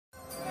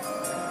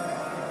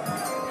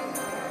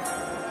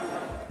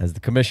As the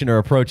commissioner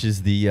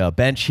approaches the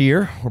bench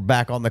here, we're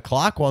back on the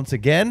clock once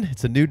again.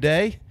 It's a new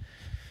day.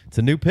 It's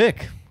a new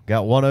pick.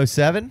 Got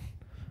 107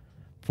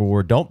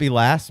 for Don't Be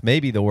Last,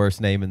 maybe the worst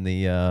name in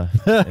the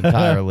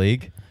entire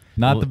league.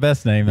 Not the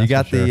best name. You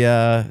got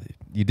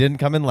you didn't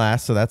come in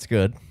last, so that's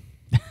good.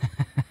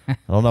 I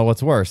don't know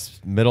what's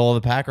worse, middle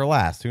of the pack or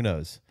last. Who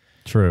knows?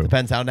 True.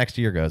 Depends how next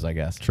year goes, I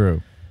guess.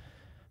 True.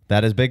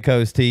 That is Big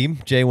Co's team.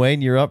 Jay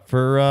Wayne, you're up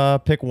for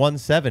pick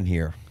 1-7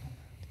 here.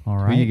 All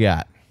right. Who you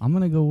got? I'm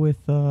going to go with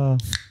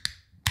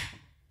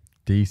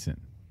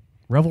Decent.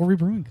 Revelry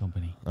Brewing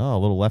Company. Oh, a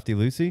little lefty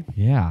loosey?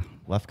 Yeah.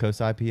 Left Coast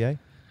IPA?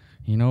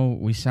 You know,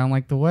 we sound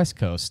like the West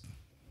Coast,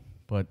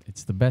 but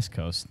it's the best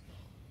coast.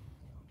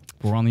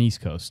 We're on the East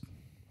Coast,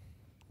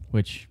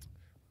 which...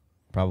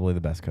 Probably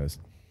the best coast.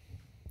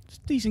 It's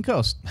a decent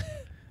coast.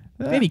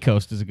 Any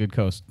coast is a good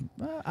coast.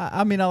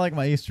 I mean, I like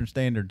my Eastern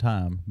Standard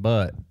Time,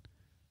 but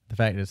the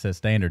fact that it says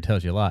standard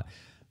tells you a lot.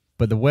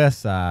 But the West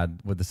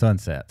Side with the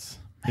sunsets.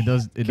 It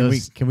does.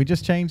 Can we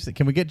just change?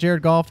 Can we get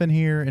Jared Goff in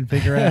here and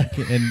figure out?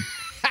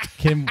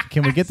 Can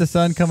we get the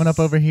sun coming up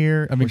over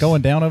here? I mean,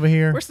 going down over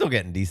here. We're still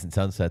getting decent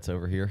sunsets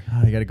over here.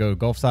 Oh, you got to go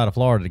Gulf side of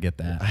Florida to get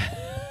that.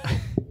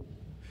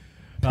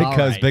 Big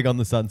Co's big on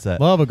the sunset.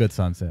 Love a good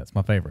sunset. It's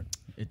my favorite.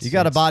 You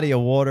got a body of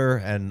water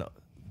and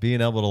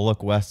being able to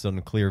look west on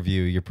a clear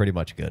view, you're pretty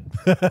much good.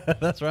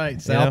 That's right.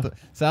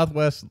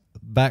 Southwest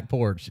back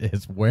porch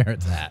is where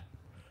it's at.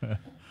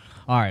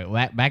 All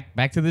right,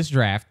 back to this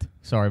draft.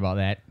 Sorry about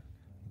that.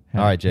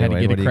 All right, Jay, had to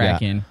Wayne, get what a do you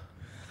crack got? in.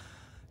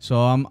 So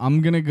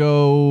I'm gonna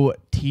go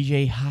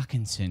TJ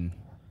Hockenson.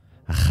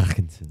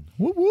 Hockenson.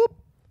 Whoop whoop.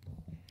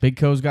 Big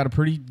Co's got a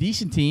pretty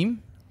decent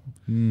team.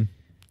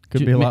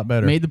 Could be a lot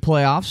better. Made the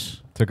playoffs.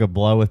 Took a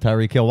blow with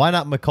Tyreek Hill. Why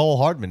not McCole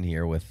Hardman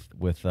here with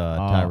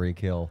Tyreek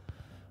Hill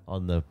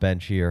on the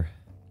bench here?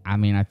 I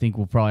mean, I think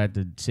we'll probably have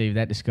to save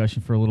that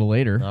discussion for a little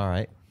later. All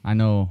right. I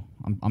know.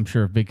 I'm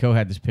sure if Big Co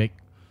had this pick,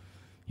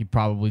 he'd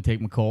probably take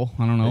McCole.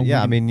 I don't know.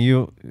 Yeah, I mean,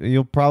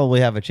 you'll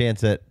probably have a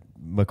chance at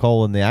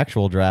McCole in the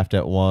actual draft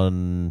at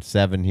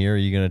 1-7 here. Are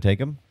you going to take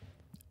him?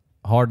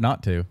 Hard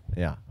not to.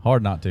 Yeah.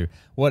 Hard not to.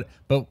 What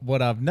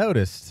I've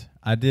noticed,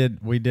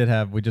 we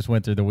just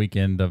went through the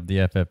weekend of the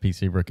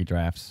FFPC rookie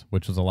drafts,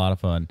 which was a lot of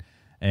fun.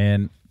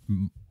 And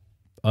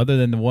other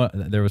than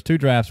there was 2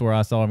 drafts where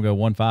I saw him go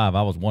 1-5.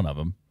 I was one of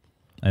them.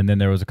 And then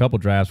there was a couple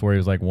drafts where he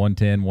was like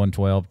 110,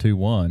 112,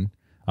 2-1.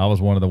 I was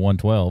one of the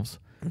 112s.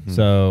 Mm-hmm.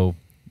 So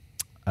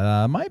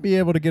I might be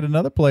able to get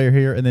another player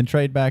here and then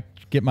trade back,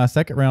 get my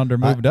second rounder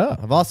moved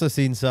up. I've also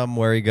seen some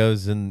where he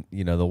goes in,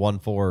 the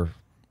 1-4.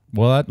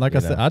 Well, like I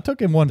said, I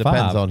took him 1-5.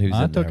 Depends on who's in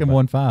there. I took him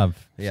 1-5.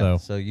 Yeah,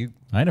 so you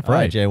I ain't afraid.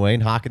 All right, Jay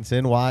Wayne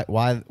Hockenson.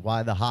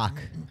 Why the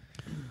Hawk?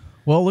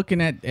 Well,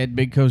 looking at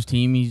Big Co's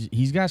team,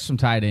 he's got some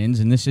tight ends,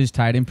 and this is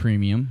tight end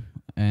premium.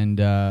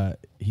 And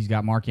he's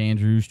got Mark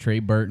Andrews, Trey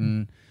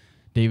Burton,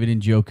 David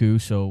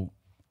Njoku. So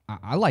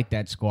I like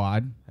that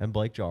squad. And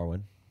Blake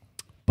Jarwin.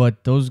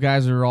 But those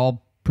guys are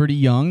all pretty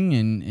young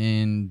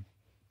and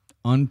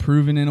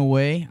unproven in a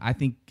way. I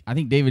think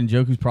David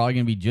Njoku's probably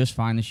going to be just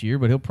fine this year,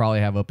 but he'll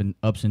probably have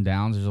ups and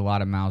downs. There's a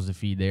lot of mouths to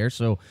feed there.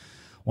 So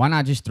why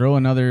not just throw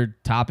another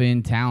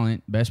top-end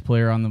talent, best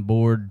player on the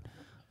board,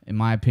 in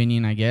my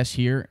opinion, I guess,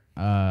 here,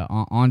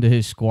 onto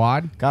his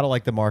squad? Got to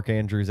like the Mark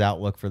Andrews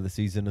outlook for the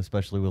season,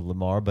 especially with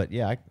Lamar. But,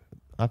 yeah,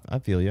 I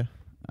feel you.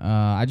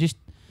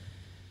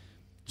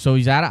 So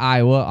he's out of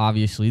Iowa,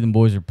 obviously. The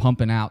boys are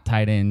pumping out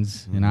tight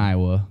ends in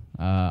Iowa.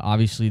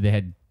 Obviously, they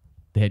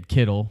had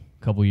Kittle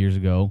a couple years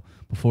ago.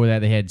 Before that,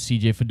 they had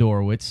C.J.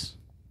 Fedorowicz,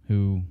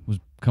 who was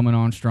coming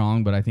on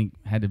strong, but I think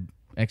had to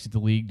exit the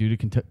league due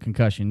to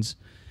concussions.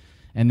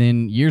 And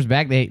then years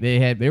back,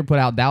 they were put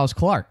out Dallas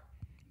Clark.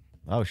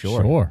 Oh,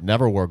 sure.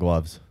 Never wore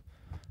gloves.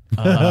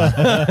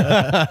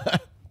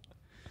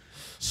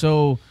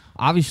 So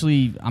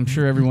obviously, I'm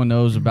sure everyone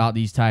knows about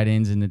these tight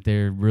ends and that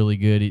they're really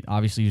good.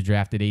 Obviously, he was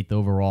drafted 8th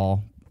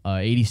overall,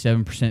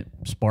 87%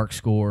 spark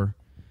score.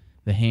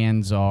 The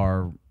hands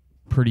are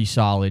pretty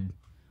solid.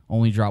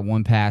 Only dropped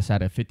 1 pass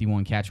out of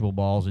 51 catchable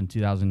balls in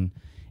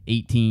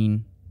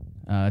 2018.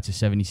 That's a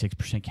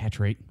 76% catch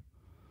rate.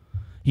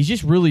 He's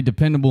just really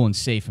dependable and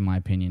safe, in my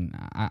opinion.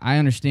 I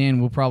understand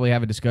we'll probably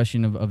have a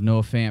discussion of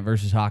Noah Fant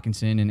versus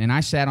Hockenson, and I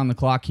sat on the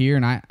clock here,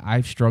 and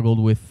I've struggled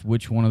with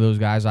which one of those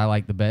guys I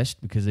like the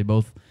best because they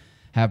both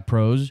have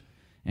pros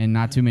and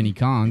not too many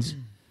cons.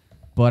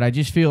 But I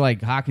just feel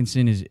like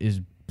Hockenson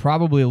is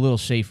probably a little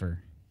safer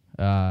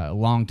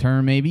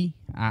long-term maybe.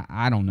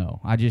 I don't know.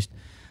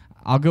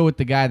 I'll go with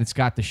the guy that's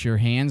got the sure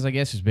hands, I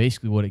guess, is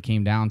basically what it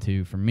came down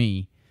to for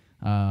me.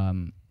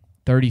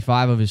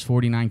 35 of his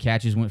 49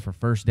 catches went for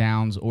first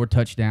downs or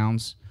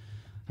touchdowns.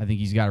 I think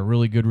he's got a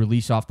really good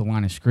release off the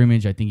line of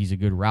scrimmage. I think he's a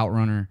good route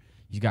runner.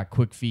 He's got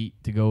quick feet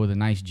to go with a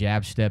nice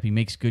jab step. He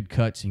makes good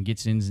cuts and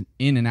gets in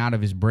and out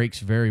of his breaks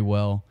very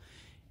well.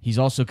 He's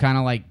also kind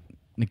of like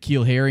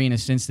N'Keal Harry in a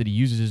sense that he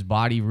uses his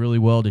body really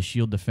well to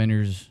shield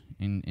defenders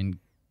and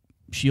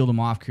shield them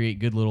off, create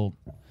good little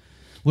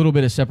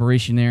bit of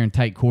separation there in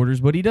tight quarters.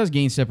 But he does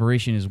gain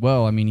separation as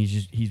well. I mean,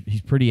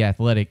 he's pretty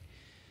athletic.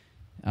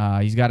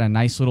 He's got a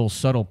nice little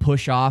subtle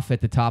push off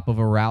at the top of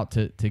a route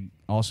to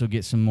also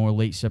get some more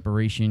late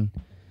separation.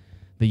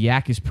 The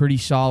yak is pretty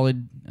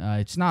solid.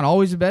 It's not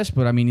always the best,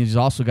 but I mean, he's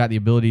also got the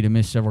ability to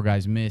miss several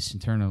guys miss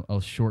and turn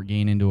a short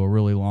gain into a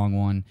really long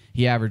one.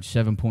 He averaged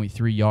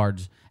 7.3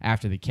 yards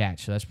after the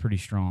catch, so that's pretty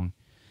strong.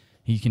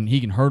 He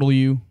can hurdle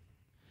you.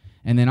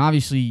 And then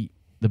obviously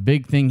the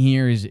big thing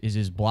here is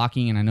his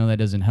blocking, and I know that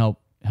doesn't help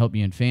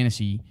you in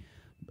fantasy.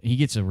 He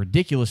gets a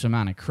ridiculous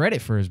amount of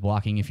credit for his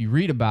blocking. If you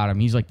read about him,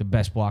 he's like the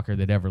best blocker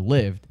that ever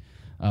lived.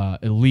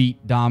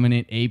 Elite,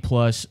 dominant, A+,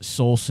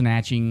 soul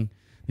snatching.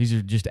 These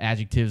are just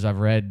adjectives I've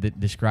read that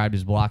described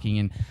his blocking,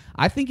 and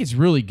I think it's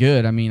really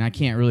good. I mean, I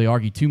can't really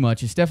argue too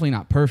much. It's definitely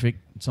not perfect.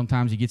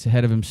 Sometimes he gets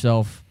ahead of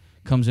himself,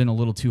 comes in a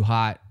little too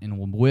hot, and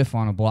will whiff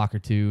on a block or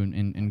two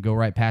and go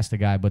right past the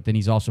guy, but then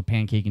he's also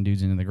pancaking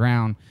dudes into the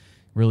ground.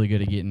 Really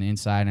good at getting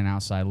inside and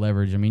outside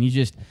leverage. I mean,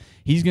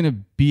 he's going to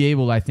be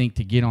able, I think,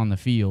 to get on the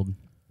field,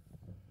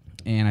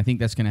 and I think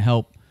that's going to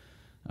help.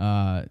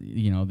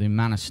 The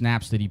amount of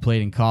snaps that he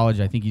played in college,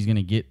 I think he's going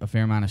to get a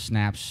fair amount of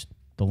snaps.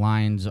 The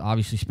Lions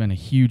obviously spent a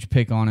huge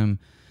pick on him.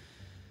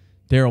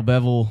 Darrell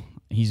Bevel,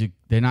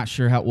 they're not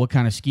sure what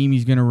kind of scheme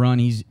he's going to run.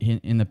 He's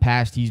in the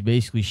past, he's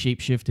basically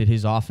shape-shifted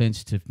his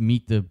offense to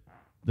meet the.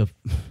 Is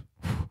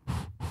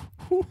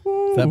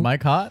that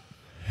mic hot?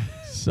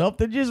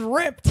 Something just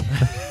ripped.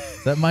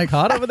 Is that mic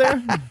hot over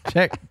there?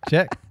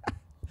 Check.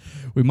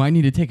 We might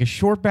need to take a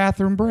short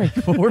bathroom break.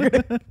 But we're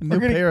New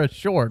pair of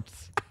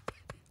shorts.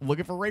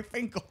 Looking for Ray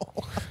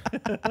Finkel.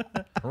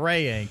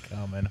 Ray ain't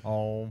coming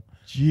home.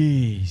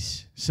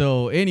 Jeez.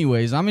 So,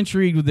 anyways, I'm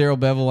intrigued with Darrell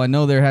Bevel. I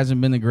know there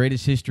hasn't been the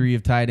greatest history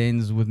of tight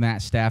ends with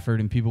Matt Stafford,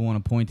 and people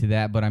want to point to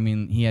that. But, I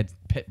mean, he had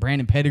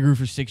Brandon Pettigrew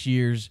for 6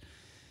 years.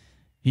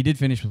 He did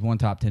finish with one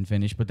top 10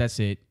 finish, but that's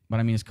it. But,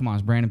 I mean, it's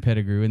Brandon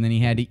Pettigrew. And then he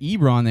had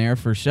Ebron there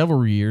for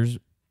several years.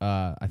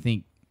 I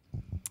think,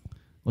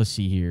 let's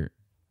see here.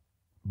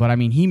 But, I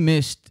mean, he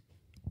missed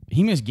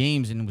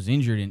games and was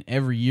injured in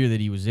every year that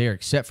he was there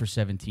except for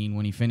 17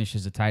 when he finished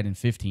as a tight end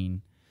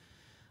 15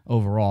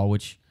 overall,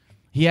 which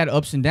he had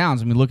ups and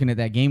downs. I mean, looking at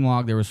that game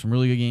log, there were some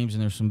really good games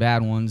and there were some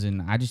bad ones.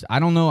 And I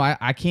don't know.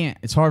 I can't.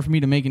 It's hard for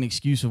me to make an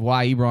excuse of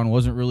why Ebron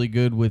wasn't really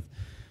good with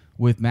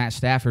Matt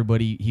Stafford,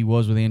 but he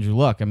was with Andrew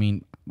Luck. I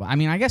mean,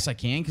 I guess I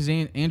can because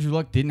Andrew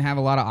Luck didn't have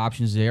a lot of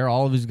options there.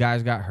 All of his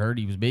guys got hurt.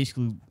 He was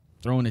basically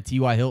throwing a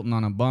T.Y. Hilton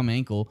on a bum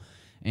ankle.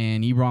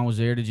 And Ebron was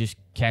there to just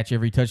catch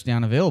every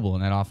touchdown available,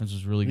 and that offense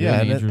was really good.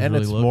 Yeah, and really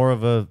it's low. more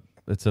of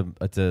it's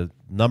a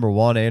number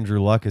one.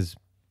 Andrew Luck is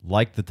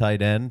like the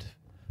tight end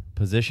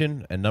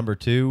position, and number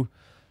two,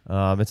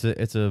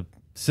 it's a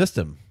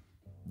system.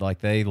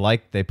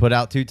 They put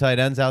out two tight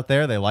ends out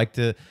there. They like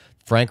to.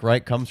 Frank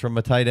Reich comes from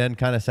a tight end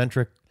kind of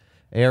centric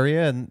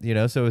area,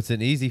 and so it's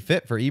an easy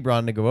fit for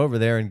Ebron to go over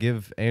there and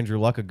give Andrew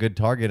Luck a good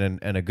target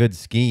and a good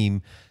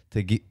scheme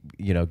to get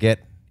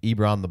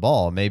Ebron the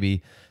ball.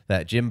 Maybe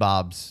that Jim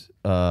Bob's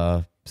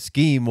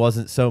scheme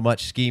wasn't so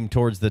much scheme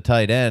towards the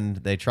tight end.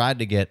 They tried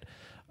to get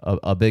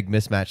a big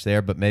mismatch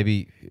there, but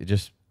maybe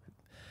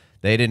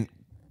they didn't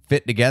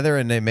fit together,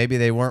 and maybe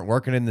they weren't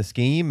working in the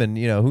scheme. And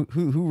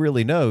who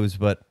really knows?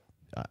 But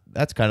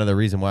that's kind of the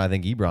reason why I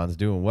think Ebron's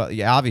doing well.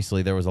 Yeah,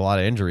 obviously there was a lot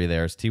of injury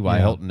there. It's T.Y.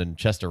 Hilton and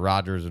Chester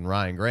Rogers and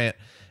Ryan Grant,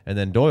 and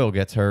then Doyle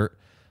gets hurt.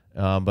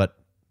 But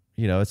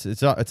it's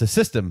a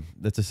system.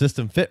 It's a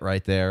system fit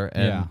right there.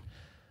 And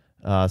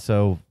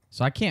So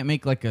I can't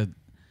make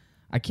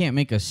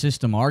a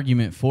system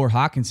argument for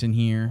Hockenson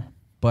here,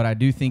 but I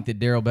do think that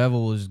Darrell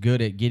Bevel is good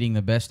at getting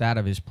the best out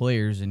of his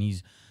players, and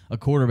he's a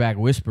quarterback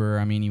whisperer.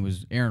 I mean, he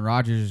was Aaron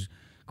Rodgers'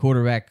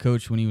 quarterback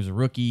coach when he was a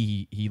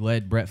rookie. He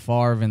led Brett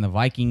Favre and the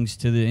Vikings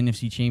to the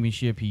NFC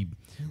Championship. He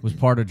was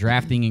part of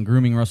drafting and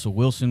grooming Russell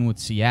Wilson with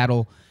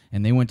Seattle,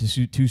 and they went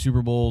to 2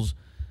 Super Bowls.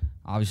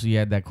 Obviously, he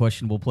had that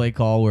questionable play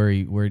call where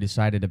he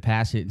decided to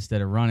pass it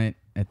instead of run it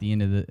at the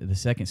end of the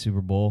second Super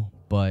Bowl,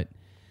 but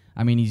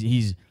I mean,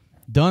 he's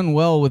done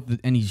well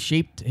and he's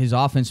shaped his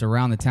offense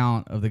around the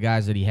talent of the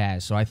guys that he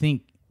has. So I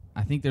think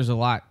there's a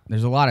lot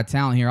of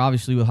talent here,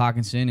 obviously with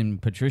Hockenson,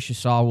 and Patricia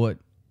saw what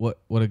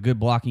a good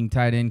blocking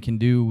tight end can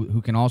do,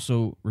 who can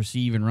also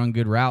receive and run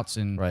good routes.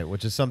 And right,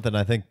 which is something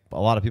I think a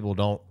lot of people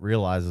don't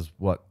realize is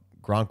what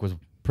Gronk was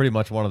pretty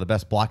much one of the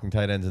best blocking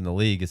tight ends in the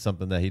league. Is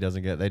something that he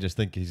doesn't get. They just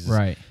think he's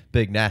this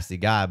big nasty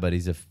guy, but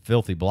he's a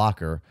filthy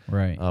blocker.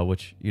 Right,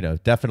 which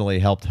definitely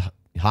helped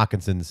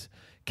Hockenson's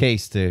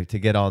case to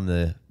get on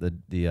the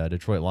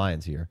Detroit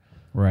Lions here.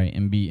 Right,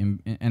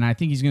 and I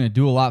think he's going to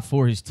do a lot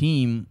for his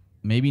team.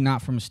 Maybe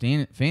not from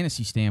a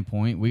fantasy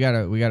standpoint. We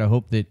gotta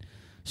hope that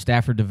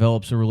Stafford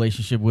develops a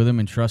relationship with him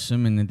and trusts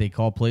him, and that they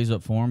call plays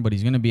up for him. But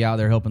he's going to be out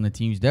there helping the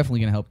team. He's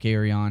definitely going to help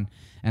carry on.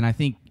 And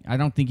I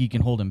don't think you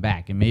can hold him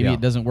back. And maybe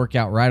it doesn't work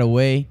out right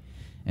away,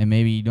 and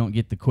maybe you don't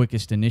get the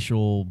quickest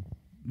initial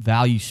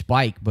value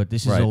spike. But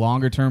this is a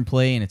longer term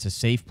play, and it's a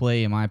safe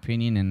play in my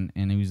opinion.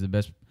 And he was the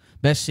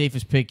best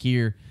safest pick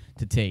here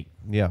to take.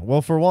 Yeah.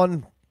 Well, for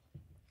one,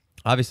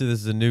 Obviously, this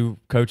is a new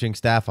coaching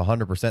staff,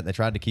 100%. They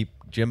tried to keep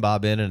Jim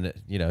Bob in, and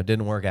it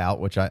didn't work out,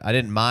 which I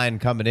didn't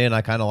mind coming in. I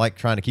kind of like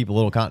trying to keep a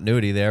little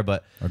continuity there,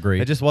 but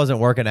Agreed. It just wasn't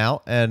working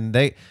out. And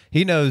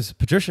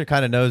Patricia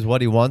kind of knows what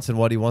he wants and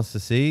what he wants to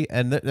see.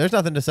 And there's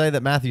nothing to say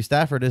that Matthew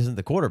Stafford isn't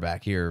the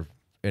quarterback here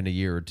in a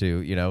year or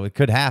two. It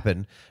could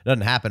happen. It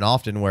doesn't happen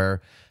often where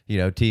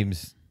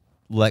teams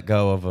let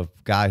go of a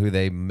guy who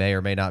they may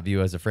or may not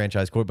view as a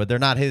franchise quarterback, but they're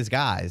not his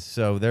guys.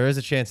 So there is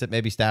a chance that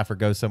maybe Stafford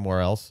goes somewhere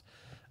else.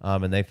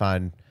 And they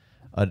find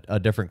a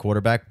different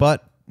quarterback.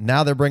 But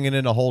now they're bringing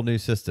in a whole new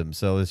system.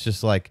 So it's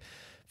just like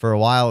for a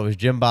while it was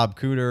Jim Bob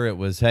Cooter. It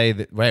was, hey,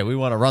 we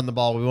want to run the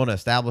ball. We want to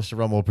establish the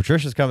run. Well,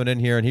 Patricia's coming in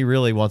here, and he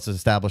really wants to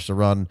establish the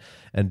run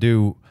and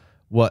do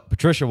what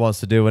Patricia wants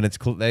to do. And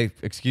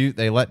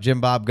they let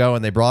Jim Bob go,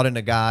 and they brought in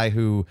a guy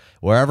who,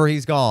 wherever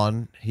he's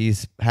gone,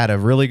 he's had a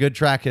really good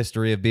track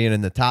history of being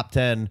in the top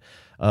 10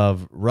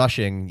 of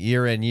rushing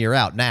year in, year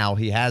out. Now,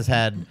 he has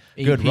had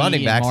good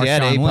running backs. He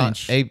had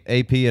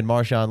AP and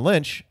Marshawn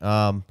Lynch,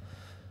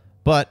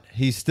 but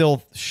he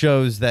still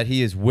shows that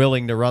he is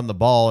willing to run the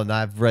ball, and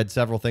I've read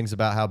several things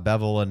about how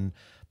Bevel and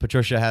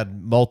Patricia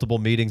had multiple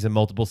meetings and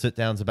multiple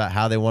sit-downs about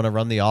how they want to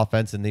run the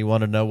offense, and they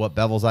want to know what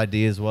Bevel's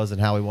ideas was and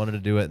how he wanted to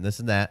do it and this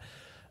and that.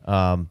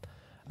 I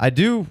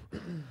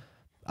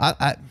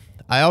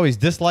always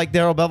dislike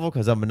Darrell Bevell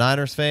because I'm a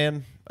Niners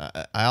fan.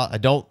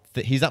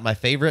 He's not my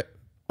favorite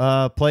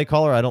play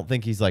caller. I don't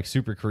think he's like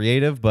super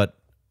creative, but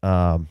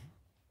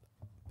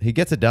he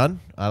gets it done.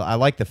 I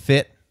like the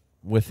fit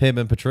with him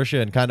and Patricia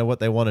and kind of what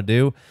they want to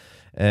do.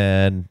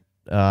 And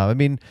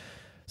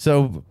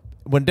so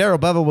when Darrell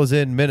Bevell was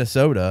in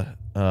Minnesota,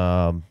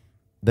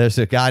 there's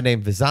a guy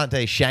named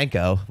Visante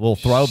Shanko, a little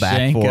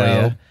throwback for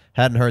you.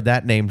 Hadn't heard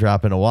that name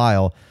drop in a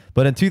while.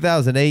 But in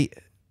 2008,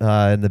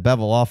 in the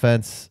Bevell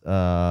offense,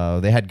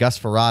 they had Gus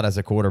Farad as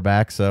a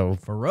quarterback. So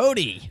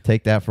Farodi,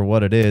 take that for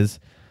what it is.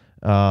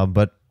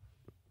 But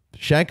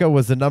Shanko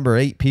was the number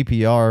 8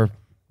 PPR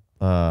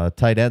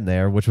tight end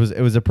there, it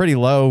was a pretty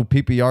low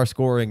PPR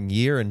scoring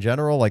year in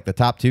general. Like the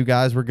top 2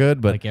 guys were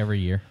good, but like every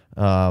year.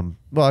 Well,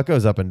 it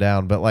goes up and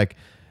down, but like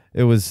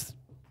it was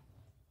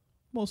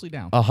mostly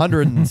down.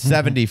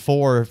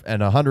 174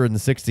 and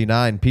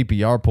 169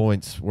 PPR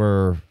points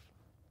were,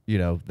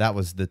 that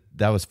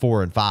was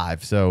 4 and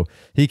 5. So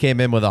he came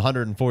in with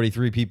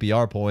 143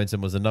 PPR points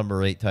and was a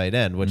number 8 tight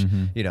end, which,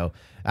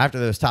 after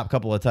those top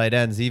couple of tight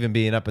ends, even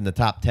being up in the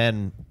top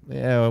 10,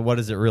 what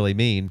does it really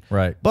mean?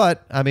 Right.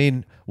 But I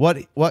mean,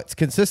 what's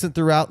consistent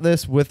throughout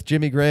this with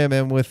Jimmy Graham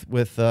and with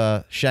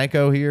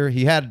Shanko here,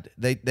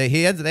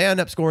 they end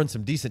up scoring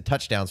some decent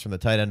touchdowns from the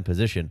tight end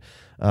position.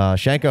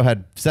 Shanko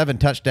had 7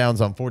 touchdowns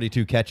on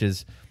 42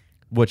 catches,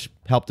 which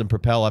helped him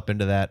propel up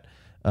into that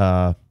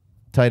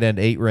tight end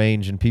 8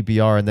 range in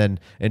PPR. And then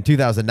in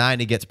 2009,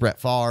 he gets Brett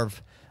Favre.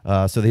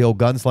 So the old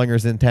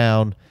gunslinger's in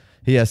town.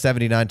 He has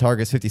 79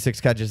 targets,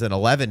 56 catches, and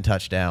 11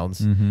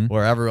 touchdowns,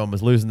 where everyone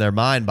was losing their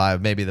mind by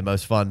maybe the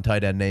most fun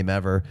tight end name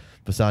ever,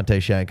 Visante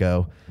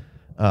Shanko.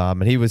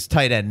 And he was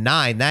tight end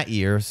 9 that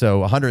year,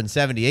 so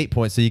 178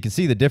 points. So you can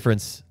see the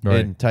difference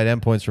in tight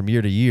end points from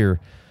year to year.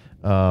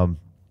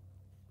 In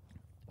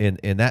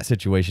that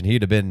situation,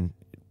 he'd have been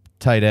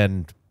tight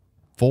end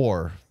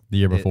 4 the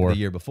year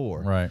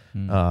before. Right.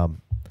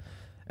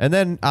 And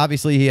then,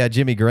 obviously, he had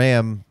Jimmy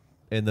Graham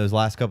in those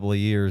last couple of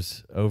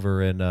years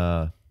over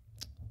in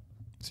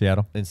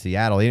Seattle. He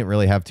didn't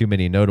really have too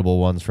many notable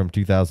ones from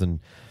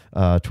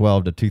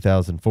 2012 to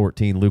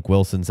 2014. Luke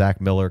Wilson,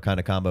 Zach Miller kind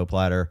of combo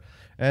platter.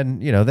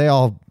 And,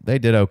 they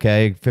did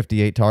okay.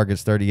 58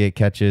 targets, 38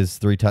 catches,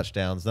 3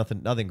 touchdowns.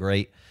 Nothing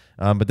great.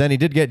 But then he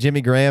did get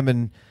Jimmy Graham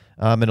in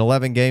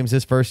 11 games.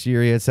 His first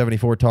year, he had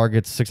 74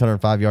 targets,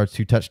 605 yards,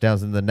 2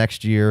 touchdowns. And the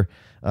next year,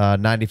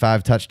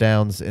 95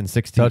 touchdowns and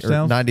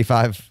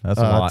 95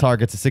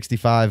 targets and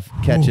 65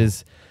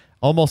 catches.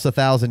 Almost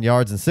 1,000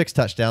 yards and 6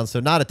 touchdowns. So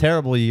not a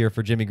terrible year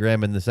for Jimmy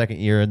Graham in the second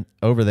year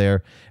over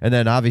there. And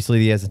then obviously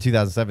he has a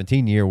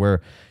 2017 year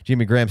where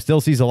Jimmy Graham still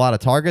sees a lot of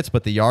targets,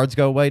 but the yards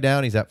go way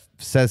down.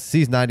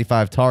 Sees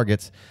 95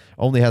 targets,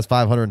 only has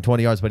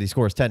 520 yards, but he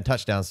scores 10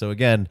 touchdowns. So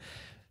again,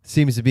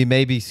 seems to be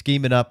maybe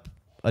scheming up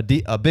a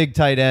big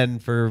tight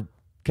end for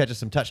catches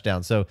some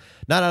touchdowns. So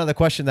not out of the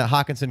question that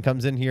Hockenson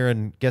comes in here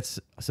and gets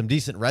some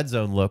decent red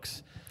zone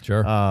looks.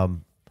 Sure.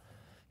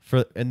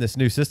 In this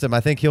new system,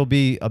 I think he'll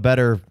be a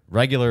better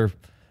regular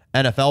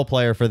NFL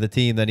player for the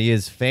team than he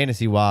is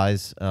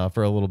fantasy-wise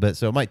for a little bit.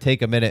 So it might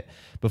take a minute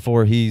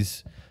before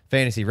he's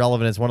fantasy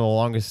relevant. It's one of the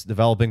longest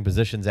developing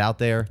positions out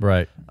there.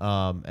 Right.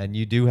 And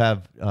you do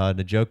have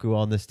Njoku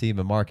on this team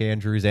and Mark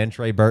Andrews and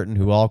Trey Burton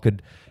who all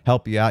could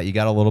help you out. You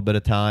got a little bit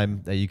of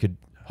time that you could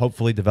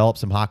hopefully develop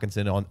some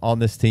Hockenson on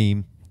this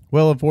team.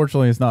 Well,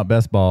 unfortunately, it's not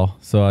best ball,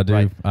 so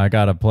I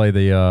got to play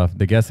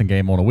the guessing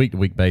game on a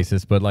week-to-week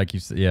basis. But like you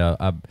said,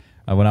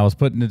 when I was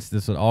putting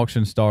this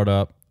auction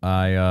startup,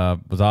 I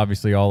was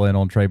obviously all in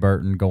on Trey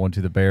Burton going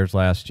to the Bears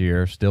last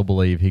year. Still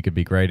believe he could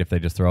be great if they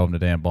just throw him the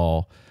damn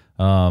ball.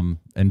 And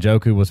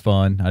Njoku was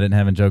fun. I didn't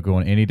have Njoku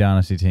on any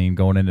dynasty team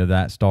going into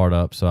that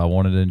startup, so I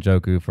wanted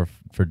Njoku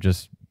for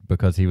just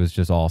because he was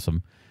just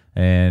awesome.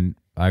 And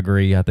I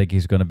agree. I think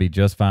he's going to be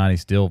just fine.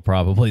 He's still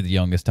probably the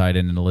youngest tight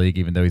end in the league,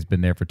 even though he's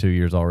been there for 2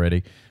 years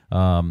already.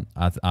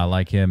 I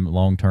like him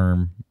long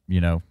term.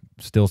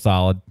 Still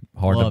solid.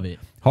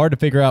 Hard to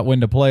figure out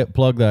when to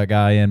plug that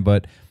guy in,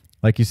 but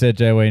like you said,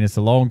 Jay Wayne, it's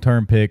a long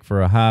term pick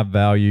for a high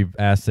value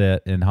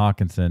asset in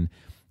Hockenson.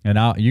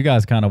 And you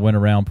guys kind of went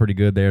around pretty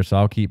good there, so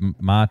I'll keep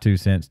my 2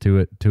 cents to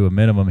it to a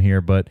minimum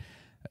here. But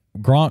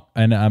Gronk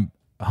and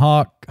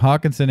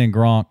Hockenson and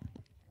Gronk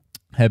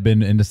have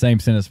been in the same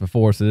sentence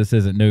before, so this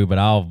isn't new. But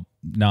I'll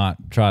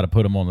not try to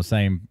put them on the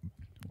same.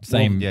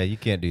 Yeah, you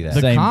can't do that.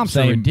 The comps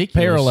are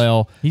ridiculous.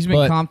 Parallel. He's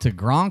been comped to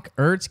Gronk,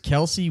 Ertz,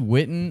 Kelsey,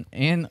 Witten,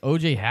 and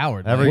O.J.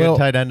 Howard. Every good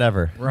tight end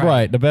ever.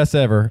 Right, the best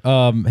ever.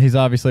 He's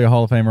obviously a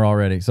Hall of Famer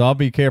already, so I'll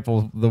be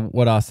careful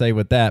what I say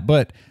with that.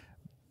 But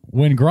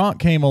when Gronk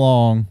came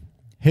along,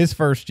 his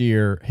first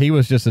year, he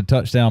was just a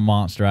touchdown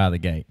monster out of the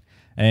gate.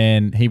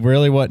 And he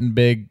really wasn't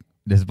big.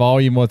 His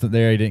volume wasn't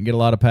there. He didn't get a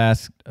lot of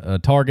pass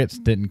targets,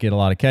 didn't get a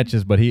lot of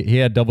catches, but he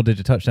had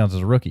double-digit touchdowns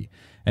as a rookie.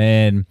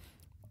 And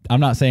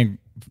I'm not saying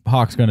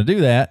Hawk's going to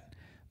do that,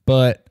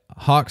 but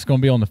Hawk's going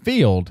to be on the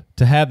field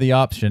to have the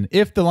option.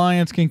 If the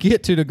Lions can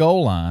get to the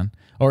goal line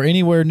or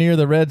anywhere near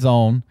the red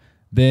zone,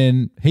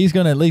 then he's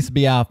going to at least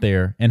be out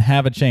there and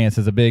have a chance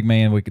as a big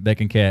man that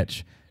can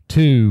catch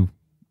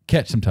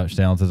some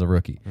touchdowns as a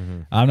rookie.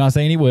 I'm not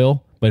saying he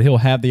will, but he'll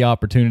have the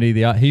opportunity.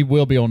 He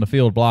will be on the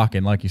field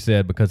blocking, like you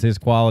said, because his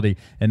quality.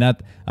 And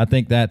I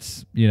think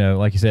that's,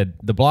 like you said,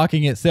 the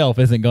blocking itself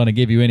isn't going to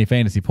give you any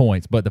fantasy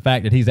points, but the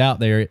fact that he's out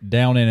there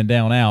down in and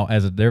down out,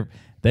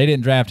 they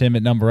didn't draft him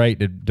at number 8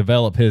 to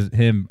develop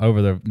him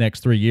over the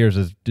next 3 years,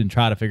 didn't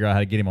try to figure out how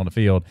to get him on the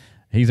field.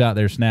 He's out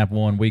there snap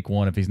 1, week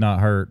 1, if he's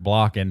not hurt,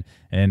 blocking,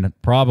 and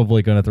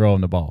probably going to throw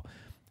him the ball.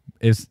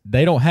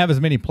 They don't have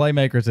as many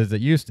playmakers as it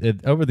used to.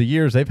 Over the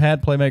years, they've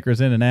had playmakers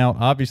in and out.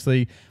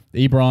 Obviously,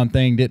 the Ebron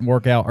thing didn't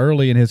work out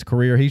early in his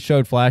career. He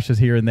showed flashes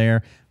here and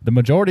there. The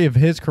majority of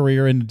his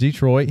career in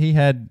Detroit, he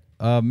had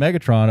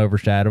Megatron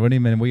overshadowing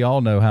him, and we all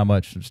know how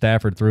much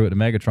Stafford threw at the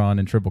Megatron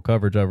in triple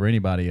coverage over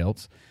anybody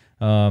else.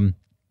 And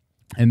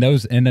in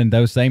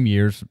those same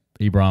years,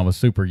 Ebron was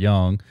super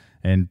young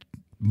and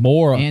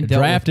more and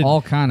drafted,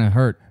 all kind of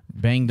hurt.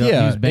 Banged up,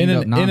 yeah, he was banged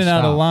up nonstop. In and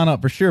out of the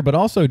lineup for sure, but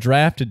also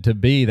drafted to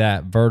be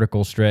that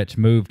vertical stretch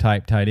move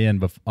type tight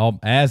end.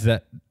 As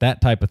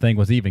that type of thing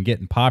was even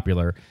getting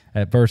popular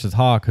versus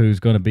Hawk, who's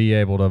going to be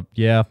able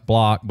to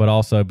block, but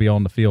also be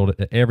on the field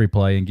at every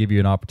play and give you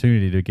an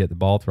opportunity to get the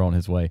ball thrown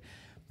his way.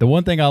 The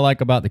one thing I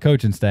like about the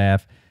coaching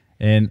staff,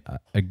 and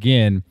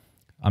again,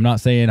 I'm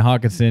not saying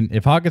Hockenson.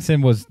 If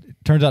Hockenson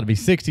turns out to be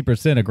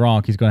 60% of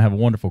Gronk, he's going to have a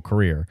wonderful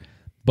career,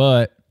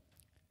 but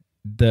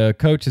the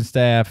coaching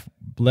staff,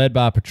 led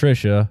by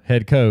Patricia,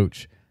 head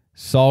coach,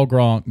 saw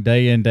Gronk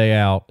day in, day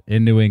out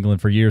in New England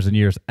for years and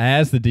years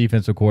as the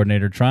defensive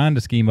coordinator, trying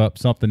to scheme up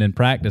something in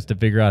practice to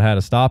figure out how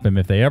to stop him.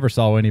 If they ever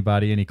saw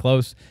anybody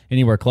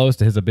anywhere close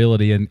to his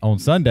ability on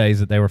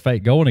Sundays that they were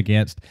going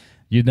against,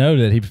 you know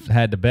that he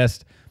had the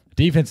best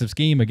defensive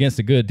scheme against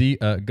a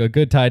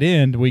good tight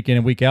end week in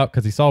and week out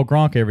because he saw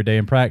Gronk every day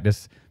in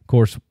practice. Of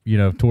course,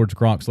 towards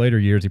Gronk's later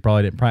years, he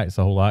probably didn't practice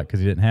a whole lot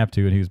because he didn't have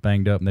to, and he was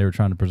banged up, and they were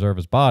trying to preserve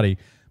his body.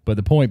 But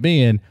the point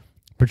being,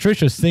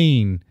 Patricia's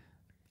seen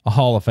a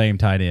Hall of Fame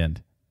tight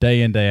end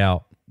day in, day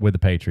out with the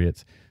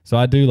Patriots. So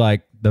I do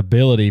like the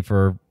ability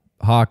for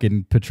Hawk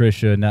and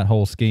Patricia and that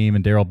whole scheme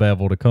and Darrell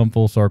Bevel to come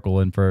full circle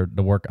and for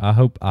the work. I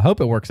hope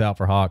it works out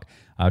for Hawk.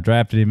 I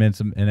drafted him in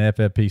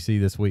FFPC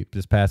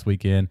this past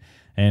weekend,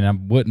 and I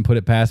wouldn't put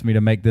it past me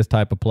to make this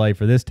type of play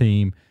for this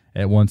team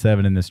at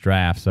 1-7 in this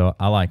draft. So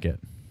I like it.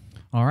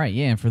 All right,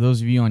 yeah, and for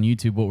those of you on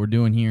YouTube, what we're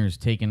doing here is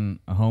taking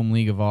a home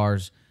league of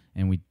ours,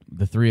 and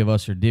the three of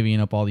us are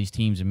divvying up all these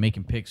teams and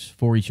making picks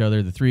for each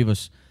other. The three of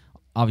us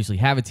obviously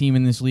have a team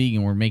in this league,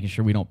 and we're making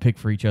sure we don't pick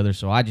for each other.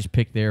 So I just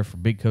picked there for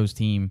Big Co's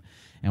team,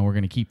 and we're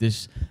going to keep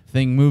this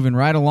thing moving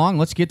right along.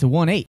 Let's get to 1-8.